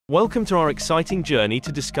Welcome to our exciting journey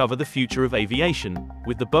to discover the future of aviation,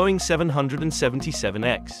 with the Boeing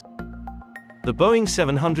 777X. The Boeing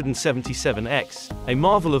 777X, a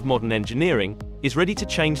marvel of modern engineering, is ready to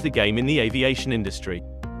change the game in the aviation industry.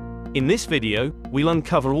 In this video, we'll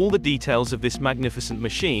uncover all the details of this magnificent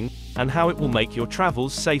machine, and how it will make your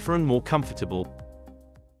travels safer and more comfortable.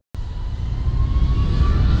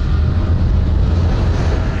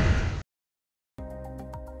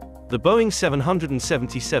 The Boeing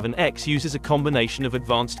 777X uses a combination of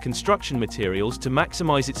advanced construction materials to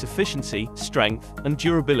maximize its efficiency, strength, and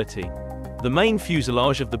durability. The main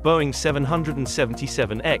fuselage of the Boeing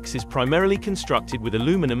 777X is primarily constructed with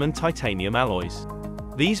aluminum and titanium alloys.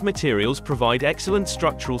 These materials provide excellent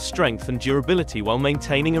structural strength and durability while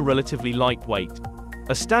maintaining a relatively light weight.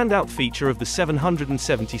 A standout feature of the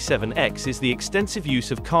 777X is the extensive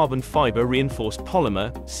use of carbon fiber reinforced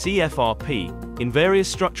polymer, CFRP, in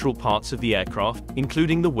various structural parts of the aircraft,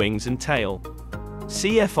 including the wings and tail.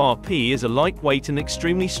 CFRP is a lightweight and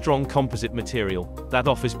extremely strong composite material that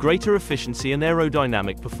offers greater efficiency and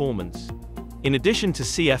aerodynamic performance. In addition to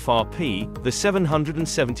CFRP, the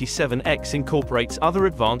 777X incorporates other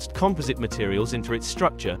advanced composite materials into its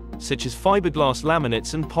structure, such as fiberglass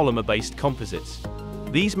laminates and polymer-based composites.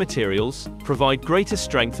 These materials provide greater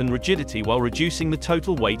strength and rigidity while reducing the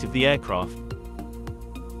total weight of the aircraft.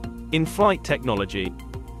 In-flight technology.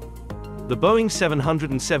 The Boeing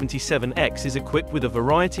 777X is equipped with a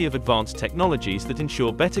variety of advanced technologies that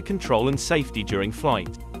ensure better control and safety during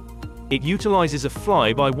flight. It utilizes a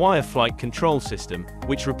fly-by-wire flight control system,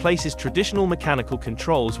 which replaces traditional mechanical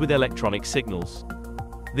controls with electronic signals.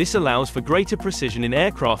 This allows for greater precision in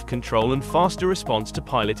aircraft control and faster response to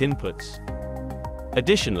pilot inputs.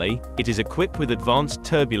 Additionally, it is equipped with advanced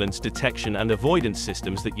turbulence detection and avoidance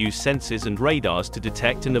systems that use sensors and radars to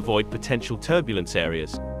detect and avoid potential turbulence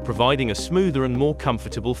areas, providing a smoother and more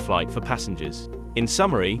comfortable flight for passengers. In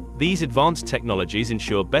summary, these advanced technologies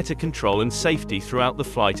ensure better control and safety throughout the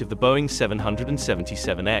flight of the Boeing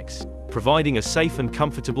 777X, providing a safe and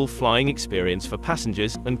comfortable flying experience for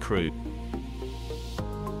passengers and crew.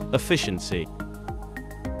 Efficiency.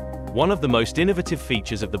 One of the most innovative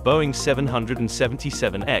features of the Boeing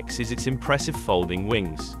 777X is its impressive folding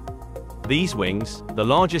wings. These wings, the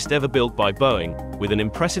largest ever built by Boeing, with an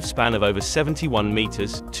impressive span of over 71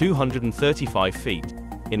 meters, 235 feet.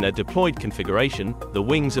 In their deployed configuration, the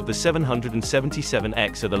wings of the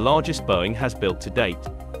 777X are the largest Boeing has built to date.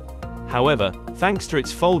 However, thanks to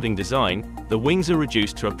its folding design, the wings are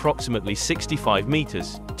reduced to approximately 65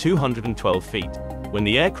 meters, 212 feet, when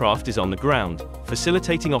the aircraft is on the ground,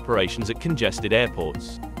 facilitating operations at congested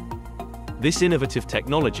airports. This innovative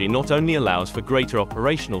technology not only allows for greater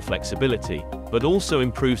operational flexibility, but also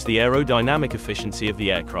improves the aerodynamic efficiency of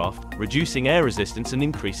the aircraft, reducing air resistance and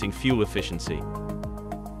increasing fuel efficiency.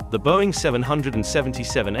 The Boeing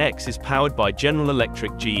 777X is powered by General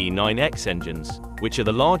Electric GE9X engines, which are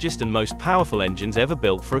the largest and most powerful engines ever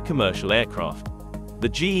built for a commercial aircraft. The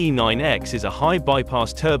GE9X is a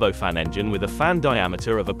high-bypass turbofan engine with a fan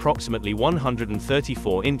diameter of approximately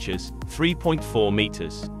 134 inches, 3.4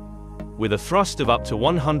 meters. With a thrust of up to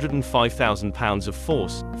 105,000 pounds of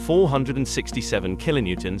force, 467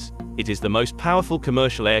 kilonewtons, it is the most powerful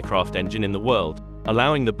commercial aircraft engine in the world,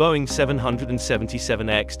 allowing the Boeing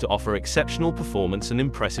 777X to offer exceptional performance and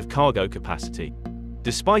impressive cargo capacity.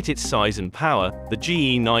 Despite its size and power, the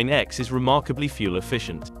GE9X is remarkably fuel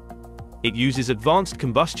efficient. It uses advanced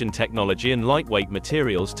combustion technology and lightweight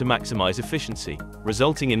materials to maximize efficiency,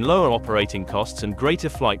 resulting in lower operating costs and greater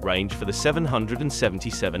flight range for the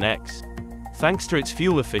 777X. Thanks to its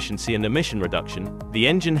fuel efficiency and emission reduction, the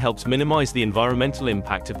engine helps minimize the environmental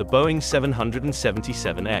impact of the Boeing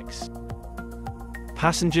 777X.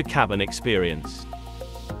 Passenger cabin experience.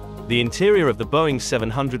 The interior of the Boeing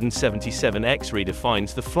 777X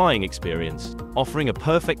redefines the flying experience, offering a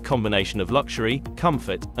perfect combination of luxury,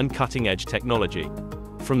 comfort, and cutting-edge technology.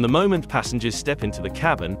 From the moment passengers step into the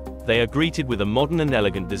cabin, they are greeted with a modern and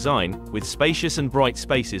elegant design, with spacious and bright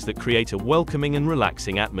spaces that create a welcoming and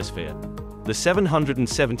relaxing atmosphere. The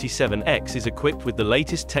 777X is equipped with the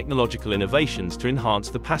latest technological innovations to enhance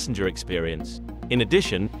the passenger experience. In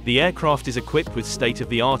addition, the aircraft is equipped with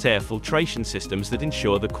state-of-the-art air filtration systems that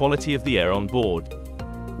ensure the quality of the air on board.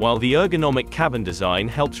 While the ergonomic cabin design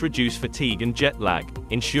helps reduce fatigue and jet lag,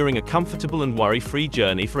 ensuring a comfortable and worry-free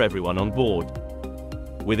journey for everyone on board.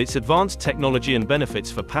 With its advanced technology and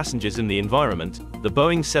benefits for passengers and the environment, the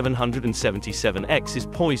Boeing 777X is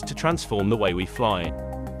poised to transform the way we fly.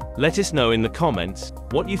 Let us know in the comments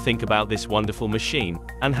what you think about this wonderful machine,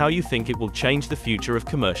 and how you think it will change the future of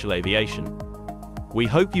commercial aviation. We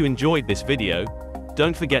hope you enjoyed this video.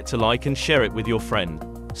 Don't forget to like and share it with your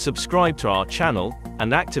friend. subscribe to our channel,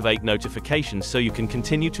 and activate notifications so you can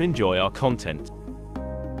continue to enjoy our content.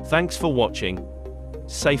 Thanks for watching.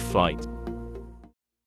 Safe flight.